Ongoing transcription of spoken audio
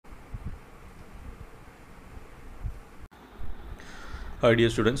Hi dear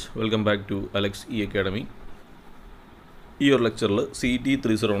students, welcome back to Alex E Academy. ഈ ഒരു ലെക്ചറിൽ CET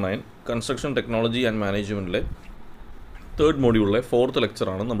 309 construction technology and മാനേജ്മെൻറ്റിലെ third മോഡ്യൂളിലെ fourth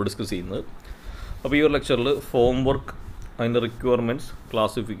ലെക്ചറാണ് നമ്മൾ discuss ചെയ്യുന്നത്. അപ്പോൾ ഈ ഒരു ലെക്ചറിൽ ഫോം വർക്ക്, അതിൻ്റെ റിക്വയർമെൻറ്റ്സ്,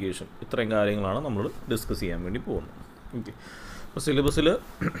 ക്ലാസിഫിക്കേഷൻ, ഇത്രയും കാര്യങ്ങളാണ് നമ്മൾ ഡിസ്കസ് ചെയ്യാൻ വേണ്ടി പോകുന്നത്. ഓക്കെ, അപ്പോൾ സിലബസിൽ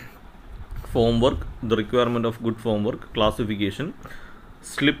form work, the requirement of good form work, classification,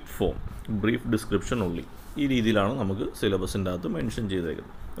 slip form, brief description ഉള്ളി, ഈ രീതിയിലാണ് നമുക്ക് സിലബസിൻ്റെ അകത്ത് മെൻഷൻ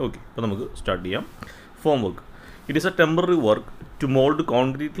ചെയ്തേക്കുന്നത്. ഓക്കെ, അപ്പോൾ നമുക്ക് സ്റ്റാർട്ട് ചെയ്യാം. Form work, it is A temporary work to mould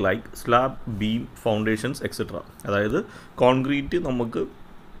concrete like slab, beam, foundations etcetera. അതായത് കോൺക്രീറ്റ് നമുക്ക്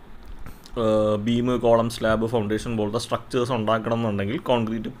ബീം, കോളം, സ്ലാബ്, ഫൗണ്ടേഷൻ പോലത്തെ സ്ട്രക്ചേഴ്സ് ഉണ്ടാക്കണം എന്നുണ്ടെങ്കിൽ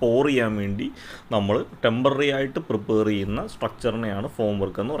കോൺക്രീറ്റ് പോർ ചെയ്യാൻ വേണ്ടി നമ്മൾ ടെമ്പററി ആയിട്ട് പ്രിപ്പയർ ചെയ്യുന്ന സ്ട്രക്ചറിനെയാണ് ഫോം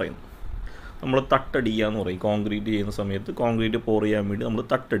വർക്ക് എന്ന് പറയുന്നത്. നമ്മൾ തട്ടടിക്കുക എന്ന് പറയും. കോൺക്രീറ്റ് ചെയ്യുന്ന സമയത്ത് കോൺക്രീറ്റ് പോർ ചെയ്യാൻ വേണ്ടി നമ്മൾ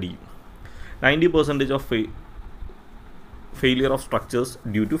തട്ടടിക്കും. 90% of failure of structures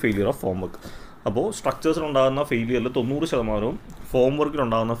due to failure of form work. അപ്പോൾ സ്ട്രക്ചേഴ്സിലുണ്ടാകുന്ന ഫെയിലിയറിൽ 90% ഫോം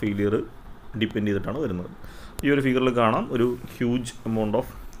വർക്കിലുണ്ടാകുന്ന ഫെയിലിയർ ഡിപ്പെൻഡ് ചെയ്തിട്ടാണ് വരുന്നത്. ഈ ഒരു ഫിഗറിൽ കാണാം ഒരു huge amount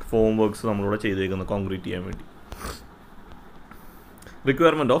of form works നമ്മളിവിടെ ചെയ്തേക്കുന്നത് കോൺക്രീറ്റ് ചെയ്യാൻ വേണ്ടി.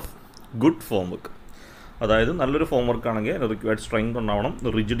 Requirement of good form work, അതായത് നല്ലൊരു ഫോം വർക്ക് ആണെങ്കിൽ അതിന് റിക്വയർഡ് സ്ട്രെങ്ത് ഉണ്ടാവണം,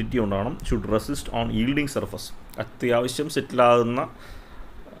 റിജിഡിറ്റി ഉണ്ടാവണം, should resist on yielding surface, അത്യാവശ്യം സെറ്റിലാകുന്ന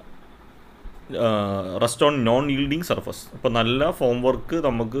rest on non yielding surface. അപ്പോൾ നല്ല ഫോം വർക്ക്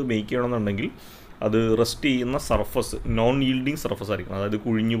നമുക്ക് മേക്ക് ചെയ്യണമെന്നുണ്ടെങ്കിൽ അത് റെസ്റ്റ് ചെയ്യുന്ന സർഫസ് നോൺ ഈൽഡിങ് സർഫസ് ആയിരിക്കണം. അതായത്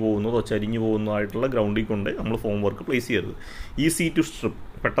കുഴിഞ്ഞു പോകുന്നതോ ചരിഞ്ഞു പോകുന്നതായിട്ടുള്ള ഗ്രൗണ്ടിൽ കൊണ്ട് നമ്മൾ ഫോം വർക്ക് പ്ലേസ് ചെയ്യരുത്. ഈസി ടു സ്ട്രിപ്പ്,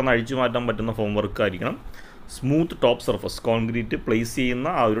 പെട്ടെന്ന് അഴിച്ചു മാറ്റാൻ പറ്റുന്ന ഫോം വർക്ക് ആയിരിക്കണം. Smooth top surface, concrete place ചെയ്യുന്ന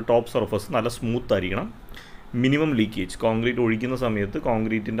ആ ഒരു ടോപ്പ് സർഫസ് നല്ല സ്മൂത്ത് ആയിരിക്കണം. മിനിമം ലീക്കേജ്, കോൺക്രീറ്റ് ഒഴിക്കുന്ന സമയത്ത്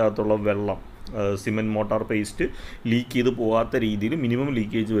കോൺക്രീറ്റിൻ്റെ അകത്തുള്ള വെള്ളം, സിമെൻറ്റ്, മോട്ടാർ പേസ്റ്റ് ലീക്ക് ചെയ്ത് പോകാത്ത രീതിയിൽ മിനിമം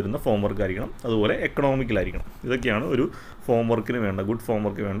ലീക്കേജ് വരുന്ന ഫോം വർക്ക് ആയിരിക്കണം. അതുപോലെ എക്കണോമിക്കലായിരിക്കണം. ഇതൊക്കെയാണ് ഒരു ഫോം വർക്കിന് വേണ്ട, ഗുഡ് ഫോം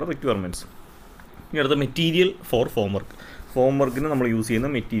വർക്ക് വേണ്ട റിക്വയർമെൻറ്റ്സ്. ഇനി അടുത്ത material for form work. Form വർക്കിന് നമ്മൾ യൂസ്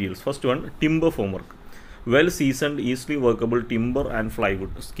ചെയ്യുന്ന materials. First one, timber form work. Well seasoned easily workable timber and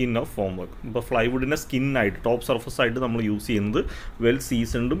ഫ്ലൈവുഡ്, skin of form work. ഇപ്പോൾ ഫ്ലൈവുഡിൻ്റെ സ്കിന്നായിട്ട് ടോപ്പ് സർഫസ് ആയിട്ട് നമ്മൾ യൂസ് ചെയ്യുന്നത് വെൽ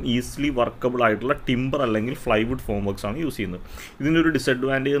സീസൺഡും ഈസിലി വർക്കബിൾ ആയിട്ടുള്ള ടിമ്പർ അല്ലെങ്കിൽ ഫ്ലൈവുഡ് ഫോം വർക്ക്സ് ആണ് യൂസ് ചെയ്യുന്നത്. ഇതിൻ്റെ ഒരു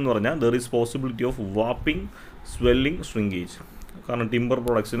ഡിസഡ്വാൻറ്റേജ് എന്ന് പറഞ്ഞാൽ there is possibility of vaping, swelling, shrinkage. കാരണം ടിമ്പർ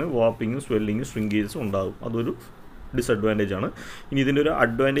പ്രോഡക്ട്സിന് വാപ്പിങ്ങും സ്വെല്ലിങ്ങും ശ്രിങ്കേജും ഉണ്ടാകും. അതൊരു ഡിസഡ്വാൻറ്റേജ് ആണ്. ഇനി ഇതിൻ്റെ ഒരു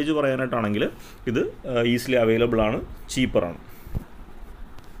അഡ്വാൻറ്റേജ് പറയാനായിട്ടാണെങ്കിൽ ഇത് ഈസിലി അവൈലബിൾ ആണ്, ചീപ്പറാണ്.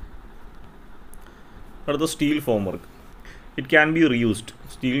 അടുത്ത steel form work. It can be reused.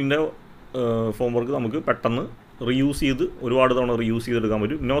 സ്റ്റീലിൻ്റെ ഫോം വർക്ക് നമുക്ക് പെട്ടെന്ന് റീയൂസ് ചെയ്ത് ഒരുപാട് തവണ റീയൂസ് ചെയ്തെടുക്കാൻ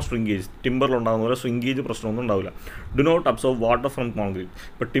പറ്റും. നോ ശ്രിങ്കേജ്, ടിമ്പറിലുണ്ടാകുന്ന പോലെ ശ്രിങ്കേജ് പ്രശ്നമൊന്നും ഉണ്ടാവില്ല. Do not absorb water from concrete.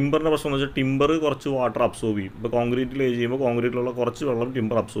 ഇപ്പോൾ ടിമ്പറിൻ്റെ പ്രശ്നം എന്ന് വെച്ചാൽ ടിമ്പർ കുറച്ച് വാട്ടർ അബ്സോർബ് ചെയ്യും. ഇപ്പോൾ കോൺക്രീറ്റിൽ ചെയ്യുമ്പോൾ കോൺക്രീറ്റിലുള്ള കുറച്ച് വെള്ളം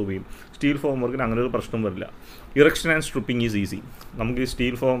ടിമ്പർ അബ്സോർബ് ചെയ്യും. സ്റ്റീൽ ഫോം വർക്കിന് അങ്ങനെ ഒരു പ്രശ്നം വരില്ല. Erection and stripping is easy. നമുക്ക് ഈ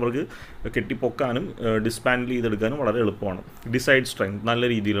സ്റ്റീൽ ഫോം വർക്ക് കെട്ടിപ്പൊക്കാനും ഡിസ്പാൻഡിൽ ചെയ്തെടുക്കാനും വളരെ എളുപ്പമാണ്. ഡിസൈഡ് സ്ട്രെങ്ത്, നല്ല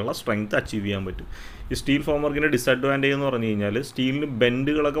രീതിയിലുള്ള സ്ട്രെങ്ത് അച്ചീവ് ചെയ്യാൻ പറ്റും. ഈ സ്റ്റീൽ ഫോം വർക്കിൻ്റെ ഡിസഡ്വാൻറ്റേജ് എന്ന് പറഞ്ഞു കഴിഞ്ഞാൽ സ്റ്റീലിന്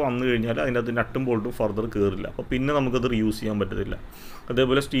ബെൻഡുകളൊക്കെ വന്നു കഴിഞ്ഞാൽ അതിനകത്ത് നട്ടും ബോൾട്ടും ഫർദർ കയറില്ല. അപ്പോൾ പിന്നെ നമുക്കത് റീയൂസ് ചെയ്യാൻ പറ്റത്തില്ല.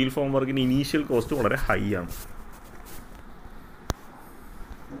 അതേപോലെ സ്റ്റീൽ ഫോം വർക്കിന് ഇനീഷ്യൽ കോസ്റ്റ് വളരെ ഹൈ ആണ്.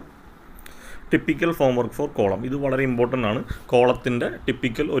 Typical form work for column, ഇത് വളരെ ഇമ്പോർട്ടൻ്റ് ആണ്. കോളത്തിൻ്റെ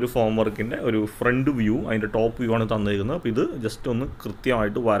ടിപ്പിക്കൽ ഒരു ഫോം വർക്കിൻ്റെ ഒരു ഫ്രണ്ട് വ്യൂ, അതിൻ്റെ ടോപ്പ് വ്യൂ ആണ് തന്നിരിക്കുന്നത്. അപ്പോൾ ഇത് ജസ്റ്റ് ഒന്ന്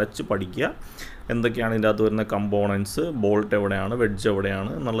കൃത്യമായിട്ട് വരച്ച് പഠിക്കുക. എന്തൊക്കെയാണ് ഇതിൻ്റെ അകത്ത് വരുന്ന കമ്പോണൻസ്, ബോൾട്ട് എവിടെയാണ്, വെഡ്ജ്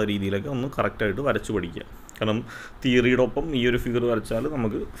എവിടെയാണ് എന്നുള്ള രീതിയിലൊക്കെ ഒന്ന് കറക്റ്റായിട്ട് വരച്ച് പഠിക്കുക. കാരണം തിയറിയുടെ ഒപ്പം ഈ ഒരു ഫിഗർ വരച്ചാൽ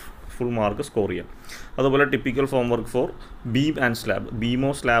നമുക്ക് ഫുൾ മാർക്ക് സ്കോർ ചെയ്യാം. അതുപോലെ typical form work for beam and slab.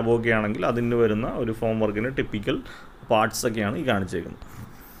 ബീമോ സ്ലാബോ ഒക്കെ ആണെങ്കിൽ അതിന് വരുന്ന ഒരു ഫോം വർക്കിൻ്റെ ടിപ്പിക്കൽ പാർട്സൊക്കെയാണ് ഈ കാണിച്ചേക്കുന്നത്.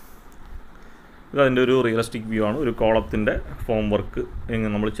 ഇതതിൻ്റെ ഒരു റിയലിസ്റ്റിക് വ്യൂ ആണ്. ഒരു കോളത്തിൻ്റെ ഫോം വർക്ക്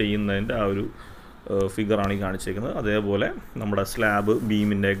എങ്ങനെ നമ്മൾ ചെയ്യുന്നതിൻ്റെ ആ ഒരു ഫിഗറാണ് ഈ കാണിച്ചേക്കുന്നത്. അതേപോലെ നമ്മുടെ സ്ലാബ്,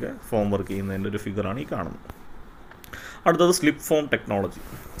 ബീമിൻ്റെയൊക്കെ ഫോം വർക്ക് ചെയ്യുന്നതിൻ്റെ ഒരു ഫിഗറാണ് ഈ കാണുന്നത്. അടുത്തത് slip form technology.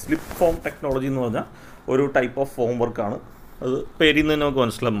 Slip form technology എന്ന് പറഞ്ഞാൽ ഒരു ടൈപ്പ് ഓഫ് ഫോം വർക്കാണ്. അത് പേരിൽ നിന്ന് നമുക്ക്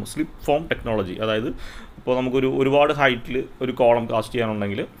മനസ്സിലാവും. സ്ലിപ്പ് ഫോം ടെക്നോളജി, അതായത് ഇപ്പോൾ നമുക്കൊരു ഒരുപാട് ഹൈറ്റിൽ ഒരു കോളം കാസ്റ്റ്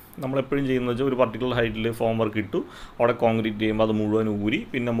ചെയ്യാനുണ്ടെങ്കിൽ നമ്മളെപ്പോഴും ചെയ്യുന്നത് വെച്ചാൽ ഒരു പർട്ടിക്കുലർ ഹൈറ്റിൽ ഫോം വർക്ക് ഇട്ടു, അവിടെ കോൺക്രീറ്റ് ചെയ്യുമ്പോൾ അത് മുഴുവൻ ഊരി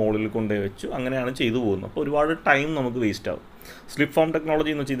പിന്നെ മുകളിൽ കൊണ്ടുപോയി വെച്ചു, അങ്ങനെയാണ് ചെയ്തു പോകുന്നത്. അപ്പോൾ ഒരുപാട് ടൈം നമുക്ക് വേസ്റ്റ് ആവും. സ്ലിപ്പ് ഫോം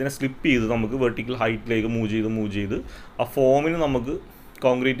ടെക്നോളജി എന്ന് വെച്ചാൽ ഇതിനെ സ്ലിപ്പ് ചെയ്ത് നമുക്ക് വെർട്ടിക്കൽ ഹൈറ്റിലേക്ക് മൂവ് ചെയ്ത് ആ ഫോമിന് നമുക്ക്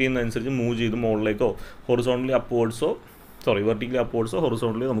കോൺക്രീറ്റ് ചെയ്യുന്നതനുസരിച്ച് മൂവ് ചെയ്ത് മുകളിലേക്കോ വെർട്ടിക്കലി അപ്വേർഡ്സോ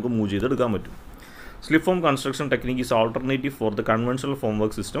ഹൊറിസോണ്ടലി നമുക്ക് മൂവ് ചെയ്തെടുക്കാൻ പറ്റും. Slip form construction technique is alternative for the conventional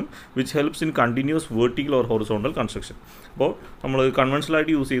formwork system which helps in continuous vertical or horizontal construction. അപ്പോൾ നമ്മൾ കൺവെൻഷണൽ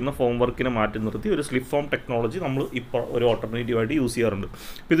ആയിട്ട് യൂസ് ചെയ്യുന്ന ഫോം വർക്കിനെ മാറ്റി നിർത്തി ഒരു സ്ലിപ്പ് ഫോം ടെക്നോളജി നമ്മൾ ഇപ്പോൾ ഒരു ഓൾട്ടർനേറ്റീവായിട്ട് യൂസ് ചെയ്യാറുണ്ട്.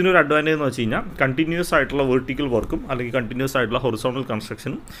 അപ്പോൾ ഇതിനൊരു അഡ്വാൻറ്റേജ് എന്ന് വെച്ച് കഴിഞ്ഞാൽ കണ്ടിന്യൂസ് ആയിട്ടുള്ള വെർട്ടിക്കൽ വർക്കും അല്ലെങ്കിൽ കണ്ടിന്യൂസ് ആയിട്ടുള്ള ഹൊറിസോണ്ടൽ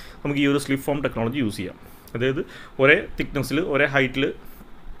കൺസ്ട്രക്ഷനും നമുക്ക് ഈ ഒരു സ്ലിപ്പ് ഫോം ടെക്നോളജി യൂസ് ചെയ്യാം. അതായത് ഒരേ തിക്നെസ്സിൽ ഒരേ ഹൈറ്റിൽ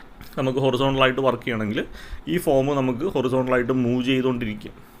നമുക്ക് ഹൊറിസോണ്ടലായിട്ട് വർക്ക് ചെയ്യണമെങ്കിൽ ഈ ഫോം നമുക്ക് ഹൊറിസോണ്ടലായിട്ട് മൂവ്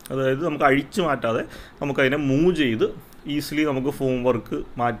ചെയ്തുകൊണ്ടിരിക്കും. അതായത് നമുക്ക് അഴിച്ചു മാറ്റാതെ നമുക്കതിനെ മൂവ് ചെയ്ത് ഈസിലി നമുക്ക് ഫോം വർക്ക്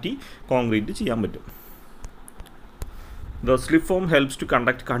മാറ്റി കോൺക്രീറ്റ് ചെയ്യാൻ പറ്റും. The slip form helps to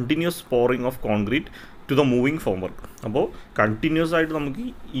conduct continuous pouring of concrete to the moving formwork. അപ്പോൾ കണ്ടിന്യൂസ് ആയിട്ട് നമുക്ക്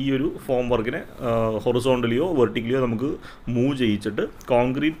ഈ ഒരു ഫോം വർക്കിനെ ഹൊറിസോണ്ടലിയോ വെർട്ടിക്കലിയോ നമുക്ക് മൂവ് ചെയ്യിച്ചിട്ട്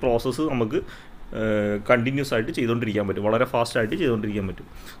കോൺക്രീറ്റ് പ്രോസസ്സ് നമുക്ക് കണ്ടിന്യൂസ് ആയിട്ട് ചെയ്തുകൊണ്ടിരിക്കാൻ പറ്റും, വളരെ ഫാസ്റ്റായിട്ട് ചെയ്തുകൊണ്ടിരിക്കാൻ പറ്റും.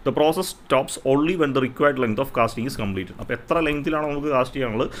 The process stops only when the required length of casting is completed. അപ്പോൾ എത്ര ലെങ്ത്തിലാണ് നമുക്ക് കാസ്റ്റ്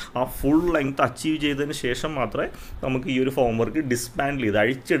ചെയ്യാനുള്ളത് ആ ഫുൾ ലെങ്ത് അച്ചീവ് ചെയ്തതിന് ശേഷം മാത്രമേ നമുക്ക് ഈ ഒരു ഫോം വർക്ക് ഡിസ്പാൻഡിൽ ചെയ്ത്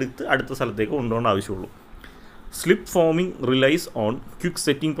അഴിച്ചെടുത്ത് അടുത്ത സ്ഥലത്തേക്ക് കൊണ്ടുപോകേണ്ട ആവശ്യമുള്ളൂ. Slip forming relies on quick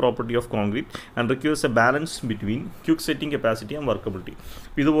setting property of concrete and requires a balance between quick setting capacity and workability.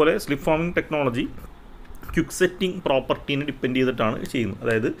 ഇതുപോലെ slip foaming technology quick setting പ്രോപ്പർട്ടീനെ depend ചെയ്തിട്ടാണ് ചെയ്യുന്നത്.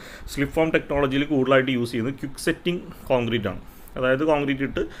 അതായത് സ്ലിപ്പ് ഫോം ടെക്നോളജിയിൽ കൂടുതലായിട്ട് യൂസ് ചെയ്യുന്നത് ക്വിക്ക് സെറ്റിംഗ് കോൺക്രീറ്റ് ആണ്. അതായത് concrete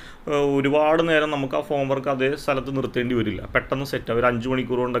ഇട്ട് ഒരുപാട് നേരം നമുക്ക് ആ ഫോം വർക്ക് അതേ സ്ഥലത്ത് നിർത്തേണ്ടി വരില്ല, പെട്ടെന്ന് സെറ്റാവും. ഒരു 5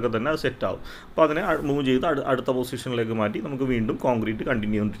 മണിക്കൂർ കൊണ്ടൊക്കെ തന്നെ അത് സെറ്റാവും. അപ്പോൾ അതിനെ മൂവ് ചെയ്ത് അടുത്ത പൊസിഷനിലേക്ക് മാറ്റി നമുക്ക് വീണ്ടും കോൺക്രീറ്റ്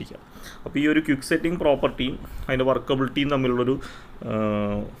കണ്ടിന്യൂ ചെയ്തുകൊണ്ടിരിക്കാം. അപ്പോൾ ഈ ഒരു ക്വിക്ക് സെറ്റിംഗ് പ്രോപ്പർട്ടിയും അതിൻ്റെ വർക്കബിലിറ്റിയും തമ്മിലുള്ളൊരു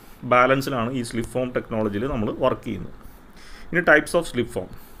ബാലൻസിലാണ് ഈ സ്ലിപ്പ് ഫോം ടെക്നോളജിയിൽ നമ്മൾ വർക്ക് ചെയ്യുന്നത്. ഇനി ടൈപ്സ് ഓഫ് സ്ലിപ്പ്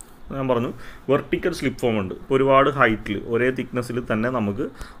ഫോം ഞാൻ പറഞ്ഞു. വെർട്ടിക്കൽ സ്ലിപ്പ് ഫോം ഉണ്ട്. ഇപ്പോൾ ഒരുപാട് ഹൈറ്റിൽ ഒരേ തിക്നെസ്സിൽ തന്നെ നമുക്ക്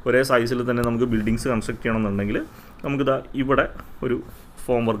ഒരേ സൈസിൽ തന്നെ നമുക്ക് ബിൽഡിങ്സ് കൺസ്ട്രക്ട് ചെയ്യണമെന്നുണ്ടെങ്കിൽ നമുക്കിതാ ഇവിടെ ഒരു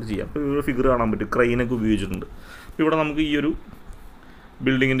ഫോം വർക്ക് ചെയ്യാം. ഇപ്പോൾ ഒരു ഫിഗർ കാണാൻ പറ്റും, ക്രെയിനൊക്കെ ഉപയോഗിച്ചിട്ടുണ്ട്. അപ്പോൾ ഇവിടെ നമുക്ക് ഈ ഒരു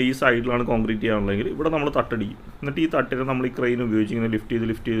ബിൽഡിങ്ങിൻ്റെ ഈ സൈഡിലാണ് കോൺക്രീറ്റ് ചെയ്യാനുള്ളതെങ്കിൽ ഇവിടെ നമ്മൾ തട്ടടിക്കും. എന്നിട്ട് ഈ തട്ടിനെ നമ്മൾ ഈ ക്രെയിൻ ഉപയോഗിച്ച് ഇങ്ങനെ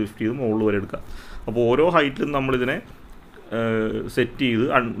ലിഫ്റ്റ് ചെയ്ത് മുകളിൽ വരെ എടുക്കാം. അപ്പോൾ ഓരോ ഹൈറ്റിലും നമ്മളിതിനെ സെറ്റ് ചെയ്ത്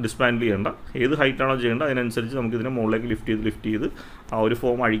ഡിസ്പാൻഡിൽ ചെയ്യേണ്ട, ഏത് ഹൈറ്റാണോ ചെയ്യേണ്ടത് അതിനനുസരിച്ച് നമുക്കിതിനെ മുകളിലേക്ക് ലിഫ്റ്റ് ചെയ്ത് ആ ഒരു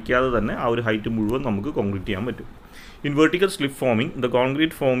ഫോം അഴിക്കാതെ തന്നെ ആ ഒരു ഹൈറ്റ് മുഴുവൻ നമുക്ക് കോൺക്രീറ്റ് ചെയ്യാൻ പറ്റും. In vertical slip forming, the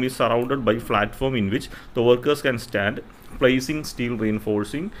concrete form is surrounded by platform in which the workers can stand, placing steel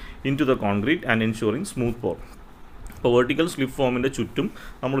reinforcing into the concrete and ensuring smooth pour. ഇപ്പോൾ വെർട്ടിക്കൽ സ്ലിപ്പ് ഫോമിൻ്റെ ചുറ്റും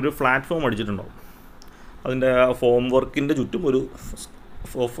നമ്മളൊരു platform അടിച്ചിട്ടുണ്ടാവും. അതിൻ്റെ form വർക്കിൻ്റെ ചുറ്റും ഒരു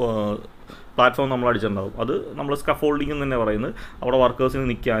platform നമ്മൾ അടിച്ചിട്ടുണ്ടാവും. അത് നമ്മൾ സ്കഫോൾഡിംഗ് എന്ന് തന്നെ പറയുന്നത്. അവിടെ വർക്കേഴ്സിന്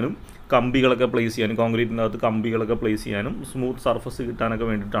നിൽക്കാനും കമ്പികളൊക്കെ പ്ലേസ് ചെയ്യാനും കോൺക്രീറ്റിൻ്റെ അകത്ത് കമ്പികളൊക്കെ പ്ലേസ് ചെയ്യാനും സ്മൂത്ത് സർഫസ് കിട്ടാനൊക്കെ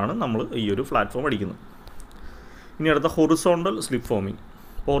വേണ്ടിയിട്ടാണ് നമ്മൾ ഈ ഒരു പ്ലാറ്റ്ഫോം അടിക്കുന്നത്. ഇനി അടുത്ത ഹൊറിസോണ്ടൽ സ്ലിപ്പ് ഫോമിങ്.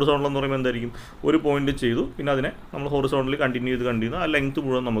 ഹൊറിസോണ്ടൽ എന്ന് പറയുമ്പോൾ എന്തായിരിക്കും, ഒരു പോയിന്റ് ചെയ്തു പിന്നെ അതിനെ നമ്മൾ ഹൊറിസോണ്ടലി കണ്ടിന്യൂ ചെയ്ത് ആ ലെങ്ത്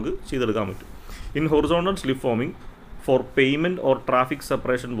മുഴുവൻ നമുക്ക് ചെയ്തെടുക്കാൻ പറ്റും. In horizontal slip forming for payment or traffic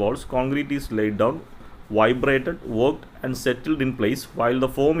separation walls concrete is laid down, vibrated, worked and settled in place while the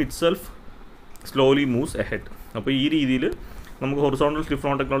foam itself slowly moves ahead. അപ്പോൾ ഈ രീതിയിൽ നമുക്ക് ഹൊറിസോണ്ടൽ സ്ലിപ്പ്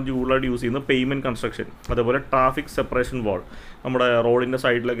ഫോം ടെക്നോളജി കൂടുതലായിട്ട് use ചെയ്യുന്ന payment construction, അതേപോലെ traffic separation വാൾ. നമ്മുടെ റോഡിൻ്റെ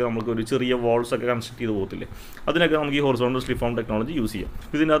സൈഡിലൊക്കെ നമുക്ക് ഒരു ചെറിയ വാൾസ് ഒക്കെ കൺസ്ട്രക്ട് ചെയ്ത് പോകത്തില്ലേ, അതിനൊക്കെ നമുക്ക് ഈ horizontal slip form technology use ചെയ്യാം.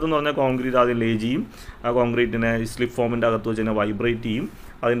 ഇതിനകത്തെന്ന് പറഞ്ഞാൽ കോൺക്രീറ്റ് ആദ്യം ലേ ചെയ്യും, ആ കോൺക്രീറ്റിനെ സ്ലിപ്പ് ഫോമിൻ്റെ അകത്ത് വെച്ച് തന്നെ വൈബ്രേറ്റ് ചെയ്യും,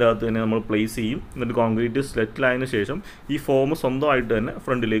 അതിൻ്റെ അകത്ത് തന്നെ നമ്മൾ പ്ലേസ് ചെയ്യും. എന്നിട്ട് കോൺക്രീറ്റ് സെറ്റിലായതിനു ശേഷം ഈ ഫോം സ്വന്തമായിട്ട് തന്നെ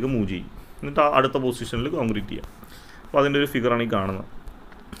ഫ്രണ്ടിലേക്ക് മൂവ് ചെയ്യും. എന്നിട്ട് അടുത്ത പൊസിഷനിൽ കോൺക്രീറ്റ് ചെയ്യാം. അപ്പോൾ അതിൻ്റെ ഒരു ഫിഗറാണ് ഈ കാണുന്നത്.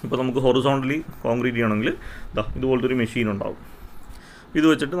 ഇപ്പോൾ നമുക്ക് ഹൊറിസോണ്ടലി കോൺക്രീറ്റ് ചെയ്യണമെങ്കിൽ ഇതുപോലത്തെ ഒരു മെഷീൻ ഉണ്ടാവും. ഇത്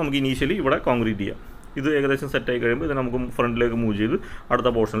വെച്ചിട്ട് നമുക്ക് ഇനീഷ്യലി ഇവിടെ കോൺക്രീറ്റ് ചെയ്യാം. ഇത് ഏകദേശം സെറ്റായി കഴിയുമ്പോൾ ഇത് നമുക്ക് ഫ്രണ്ടിലേക്ക് മൂവ് ചെയ്ത് അടുത്ത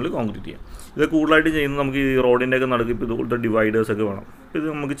പോർഷനിൽ കോൺക്രീറ്റ് ചെയ്യാം. ഇത് കൂടുതലായിട്ട് ചെയ്യുന്നത് നമുക്ക് ഈ റോഡിൻ്റെയൊക്കെ നടുക്ക് ഇപ്പോൾ ഇതുപോലത്തെ ഡിവൈഡേഴ്സൊക്കെ വേണം. ഇത്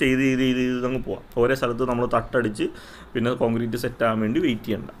നമുക്ക് ചെയ്ത് അങ്ങ് പോവാം. ഓരോ സ്ഥലത്ത് നമ്മൾ തട്ടടിച്ച് പിന്നെ കോൺക്രീറ്റ് സെറ്റാകാൻ വേണ്ടി വെയിറ്റ്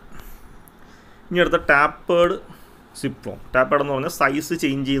ചെയ്യണ്ട. ഇനി അടുത്ത ടാപ്പേഡ് സ്ലിപ്പ് ഫോം. ടാപ്പേഡ് എന്ന് പറഞ്ഞാൽ സൈസ്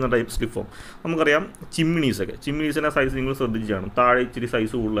ചേഞ്ച് ചെയ്യുന്ന ടൈപ്പ് സ്ലിപ്പ് ഫോം. നമുക്കറിയാം ചിമ്മിനീസിൻ്റെ സൈസ് നിങ്ങൾ ശ്രദ്ധിച്ചാണ്, താഴെ ഇച്ചിരി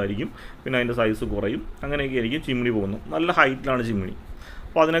സൈസ് കൂടുതലായിരിക്കും, പിന്നെ അതിൻ്റെ സൈസ് കുറയും, അങ്ങനെയൊക്കെ ആയിരിക്കും ചിമ്മിണി പോകുന്നത്. നല്ല ഹൈറ്റിലാണ് ചിമ്മിണി.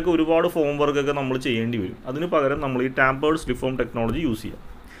 അപ്പോൾ അതിനൊക്കെ ഒരുപാട് ഫോം വർക്കൊക്കെ നമ്മൾ ചെയ്യേണ്ടി വരും. അതിന് പകരം നമ്മൾ ഈ tapered slip form technology use ചെയ്യാം.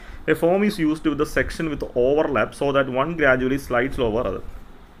 A form is used with a section with overlap so that one gradually slides over അത്.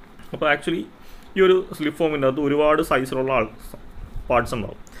 അപ്പോൾ ആക്ച്വലി ഈ ഒരു സ്ലിപ്പ് ഫോമിൻ്റെ അകത്ത് ഒരുപാട് സൈസിലുള്ള പാർട്സ്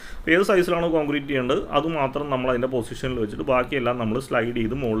ഉണ്ടാവും. ഏത് സൈസിലാണോ കോൺക്രീറ്റ് ചെയ്യേണ്ടത് അതുമാത്രം നമ്മൾ അതിൻ്റെ പൊസിഷനിൽ വെച്ചിട്ട് ബാക്കിയെല്ലാം നമ്മൾ സ്ലൈഡ്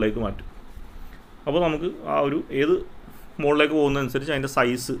ചെയ്ത് മുകളിലേക്ക് മാറ്റും. അപ്പോൾ നമുക്ക് ആ ഒരു ഏത് മുകളിലേക്ക് പോകുന്നതനുസരിച്ച് അതിൻ്റെ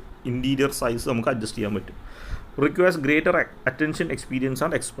സൈസ്, ഇൻറ്റീരിയർ സൈസ് നമുക്ക് അഡ്ജസ്റ്റ് ചെയ്യാൻ പറ്റും. Requires greater attention, experience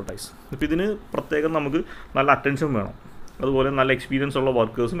and expertise. ഇപ്പോൾ ഇതിന് പ്രത്യേകം നമുക്ക് നല്ല അറ്റൻഷൻ വേണം, അതുപോലെ നല്ല എക്സ്പീരിയൻസ് ഉള്ള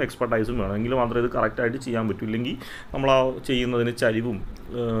വർക്കേഴ്സും എക്സ്പെർട്ടൈസും വേണം. എങ്കിൽ മാത്രമേ ഇത് കറക്റ്റായിട്ട് ചെയ്യാൻ പറ്റൂ. ഇല്ലെങ്കിൽ നമ്മൾ ആ ചെയ്യുന്നതിന് ചരിവും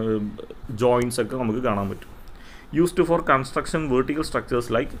ജോയിൻസൊക്കെ നമുക്ക് കാണാൻ പറ്റും. Used for construction vertical structures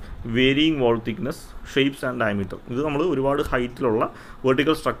like varying wall thickness, shapes and diameter. ഇത് നമ്മൾ ഒരുപാട് ഹൈറ്റിലുള്ള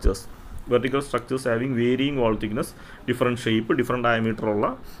വെർട്ടിക്കൽ സ്ട്രക്ചേഴ്സ് ഹാവിങ് വേരിയിങ് വാൾ thickness, different shape, different ഡയമീറ്ററുള്ള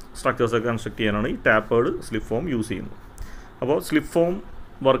സ്ട്രക്ചേഴ്സൊക്കെ construct ചെയ്യാനാണ് ഈ ടാപ്പേഡ് സ്ലിപ്പ് ഫോം യൂസ് ചെയ്യുന്നത്. അപ്പോൾ സ്ലിപ്പ് ഫോം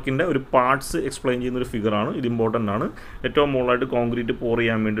വർക്കിൻ്റെ ഒരു പാർട്സ് എക്സ്പ്ലെയിൻ ചെയ്യുന്നൊരു ഫിഗറാണ് ഇത്. ഇമ്പോർട്ടൻ്റ് ആണ്. ഏറ്റവും മുകളിലായിട്ട് കോൺക്രീറ്റ് പോർ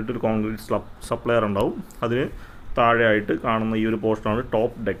ചെയ്യാൻ വേണ്ടിയിട്ട് ഒരു കോൺക്രീറ്റ് സപ്ലയർ ഉണ്ടാവും. അതിന് താഴെയായിട്ട് കാണുന്ന ഈ ഒരു പോർഷനാണ്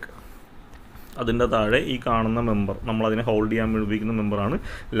ടോപ്പ് ഡെക്ക്. അതിൻ്റെ താഴെ ഈ കാണുന്ന മെമ്പർ, നമ്മളതിനെ ഹോൾഡ് ചെയ്യാൻ ഉപയോഗിക്കുന്ന മെമ്പറാണ്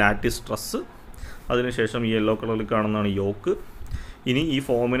ലാറ്റിസ് ട്രസ്. അതിനുശേഷം ഈ യെല്ലോ കളറിൽ കാണുന്നതാണ് യോക്ക്. ഇനി ഈ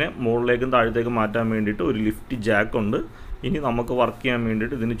ഫോമിനെ മുകളിലേക്കും താഴത്തേക്കും മാറ്റാൻ വേണ്ടിയിട്ട് ഒരു ലിഫ്റ്റ് ജാക്ക് ഉണ്ട്. ഇനി നമുക്ക് വർക്ക് ചെയ്യാൻ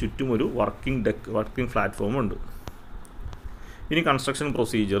വേണ്ടിയിട്ട് ഇതിന് ചുറ്റും ഒരു വർക്കിംഗ് പ്ലാറ്റ്ഫോം ഉണ്ട്. ഇനി കൺസ്ട്രക്ഷൻ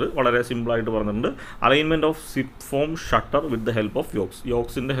പ്രൊസീജിയർ വളരെ സിമ്പിളായിട്ട് പറഞ്ഞിട്ടുണ്ട്. Alignment of slip form shutter with the help of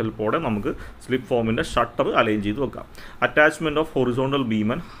യോക്സിൻ്റെ ഹെൽപ്പോടെ നമുക്ക് സ്ലിപ്പ് ഫോമിൻ്റെ ഷട്ടർ അലൈൻ ചെയ്ത് വെക്കാം. Attachment of horizontal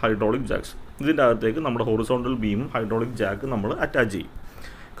beam and hydraulic jacks, ഇതിൻ്റെ അകത്തേക്ക് നമ്മുടെ ഹൊറിസോണ്ടൽ ബീമും ഹൈഡ്രോളിക് ജാക്ക് നമ്മൾ അറ്റാച്ച് ചെയ്യും.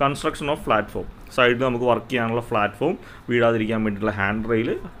 കൺസ്ട്രക്ഷൻ ഓഫ് പ്ലാറ്റ്ഫോം, സൈഡിൽ നമുക്ക് വർക്ക് ചെയ്യാനുള്ള പ്ലാറ്റ്ഫോം, വീഴാതിരിക്കാൻ വേണ്ടിയിട്ടുള്ള ഹാൻഡ് റെയിൽ,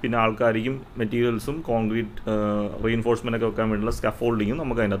 പിന്നെ ആൾക്കാർക്കും മെറ്റീരിയൽസും കോൺക്രീറ്റ് റീഇൻഫോഴ്സ്മെൻ്റ് ഒക്കെ വെക്കാൻ വേണ്ടിയുള്ള സ്കഫോൾഡിങ്ങും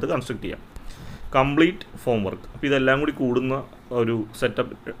നമുക്ക് അതിനകത്ത് കൺസ്ട്രക്ട് ചെയ്യാം. കംപ്ലീറ്റ് ഫോം വർക്ക്, അപ്പോൾ ഇതെല്ലാം കൂടി കൂടുന്ന ഒരു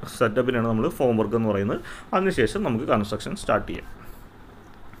സെറ്റപ്പിനാണ് നമ്മൾ ഫോം വർക്ക് എന്ന് പറയുന്നത്. അതിനുശേഷം നമുക്ക് കൺസ്ട്രക്ഷൻ സ്റ്റാർട്ട് ചെയ്യാം.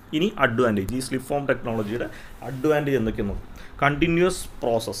 ഇനി അഡ്വാൻറ്റേജ്, ഈ സ്ലിപ്പ് ഫോം ടെക്നോളജിയുടെ അഡ്വാൻറ്റേജ് എന്തൊക്കെയാണ്? Continuous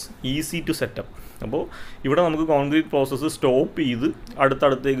process, easy to setup. അപ്പോൾ ഇവിടെ നമുക്ക് കോൺക്രീറ്റ് പ്രോസസ്സ് സ്റ്റോപ്പ് ചെയ്ത്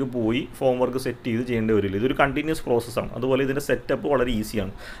അടുത്തടുത്തേക്ക് പോയി ഫോം വർക്ക് സെറ്റ് ചെയ്ത് ചെയ്യേണ്ടി വരില്ല. ഇതൊരു കണ്ടിന്യൂസ് പ്രോസസ്സാണ്. അതുപോലെ ഇതിൻ്റെ സെറ്റപ്പ് വളരെ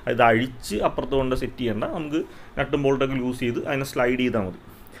ഈസിയാണ്. അത് അഴിച്ച് അപ്പുറത്ത് കൊണ്ട് സെറ്റ് ചെയ്യേണ്ട, നമുക്ക് നട്ടും ബോൾട്ടൊക്കെ യൂസ് ചെയ്ത് അതിനെ സ്ലൈഡ് ചെയ്താൽ മതി.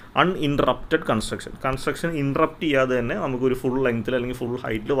 അൺഇൻറപ്റ്റഡ് കൺസ്ട്രക്ഷൻ ഇൻറപ്റ്റ് ചെയ്യാതെ തന്നെ നമുക്കൊരു ഫുൾ ലെങ്ത്തിൽ അല്ലെങ്കിൽ ഫുൾ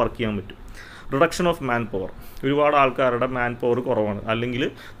ഹൈറ്റിൽ വർക്ക് ചെയ്യാൻ പറ്റും. റിഡക്ഷൻ ഓഫ് മാൻ പവർ, ഒരുപാട് ആൾക്കാരുടെ മാൻ പവർ കുറവാണ്. അല്ലെങ്കിൽ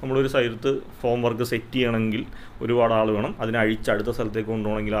നമ്മളൊരു സ്ഥലത്ത് ഫോം വർക്ക് സെറ്റ് ചെയ്യണമെങ്കിൽ ഒരുപാട് ആൾ വേണം, അതിനെ അഴിച്ച് അടുത്ത സ്ഥലത്തേക്ക്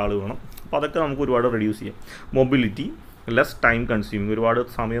കൊണ്ടുപോകണമെങ്കിൽ ആൾ വേണം. അപ്പോൾ അതൊക്കെ നമുക്ക് ഒരുപാട് റെഡ്യൂസ് ചെയ്യാം. മൊബിലിറ്റി, ലെസ് ടൈം കൺസ്യൂമിങ്, ഒരുപാട്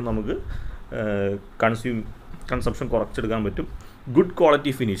സമയം നമുക്ക് കൺസപ്ഷൻ കുറച്ചെടുക്കാൻ പറ്റും. ഗുഡ്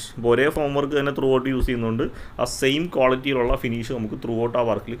ക്വാളിറ്റി ഫിനിഷ്, ഇപ്പോൾ ഒരേ ഫോം വർക്ക് തന്നെ ത്രൂ ഔട്ട് യൂസ് ചെയ്യുന്നതുകൊണ്ട് ആ സെയിം ക്വാളിറ്റിയിലുള്ള ഫിനിഷ് നമുക്ക് ത്രൂ ഔട്ട് ആ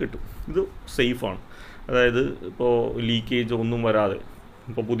വർക്കിൽ കിട്ടും. ഇത് സേഫാണ്, അതായത് ഇപ്പോൾ ലീക്കേജ് ഒന്നും വരാതെ.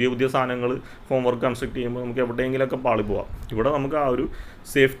 ഇപ്പോൾ പുതിയ സാധനങ്ങൾ ഫോം വർക്ക് കൺസ്ട്രക്ട് ചെയ്യുമ്പോൾ നമുക്ക് എവിടെയെങ്കിലുമൊക്കെ പാളി പോവാം. ഇവിടെ നമുക്ക് ആ ഒരു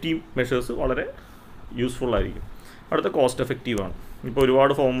സേഫ്റ്റി മെഷേഴ്സ് വളരെ യൂസ്ഫുള്ളായിരിക്കും. അടുത്ത കോസ്റ്റ് എഫക്റ്റീവാണ്. ഇപ്പോൾ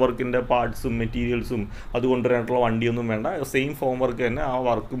ഒരുപാട് ഫോം വർക്കിൻ്റെ പാർട്സും മെറ്റീരിയൽസും അത് കൊണ്ടുവരാനായിട്ടുള്ള വണ്ടിയൊന്നും വേണ്ട, സെയിം ഫോം വർക്ക് തന്നെ ആ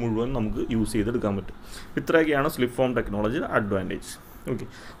വർക്ക് മുഴുവൻ നമുക്ക് യൂസ് ചെയ്തെടുക്കാൻ പറ്റും. ഇത്രയൊക്കെയാണ് സ്ലിപ്പ് ഫോം ടെക്നോളജിയുടെ അഡ്വാൻറ്റേജ്. ഓക്കെ,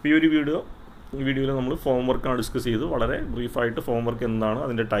 അപ്പോൾ ഈ ഒരു വീഡിയോയിൽ നമ്മൾ ഫോം വർക്കാണ് ഡിസ്കസ് ചെയ്ത് വളരെ ബ്രീഫായിട്ട് ഫോം വർക്ക് എന്താണ്,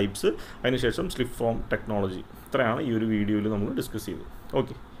 അതിൻ്റെ ടൈപ്സ്, അതിനുശേഷം സ്ലിപ്പ് ഫോം ടെക്നോളജി, ഇത്രയാണ് ഈ ഒരു വീഡിയോയിൽ നമ്മൾ ഡിസ്കസ് ചെയ്തത്.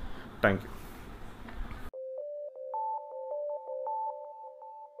 Okay, thank you.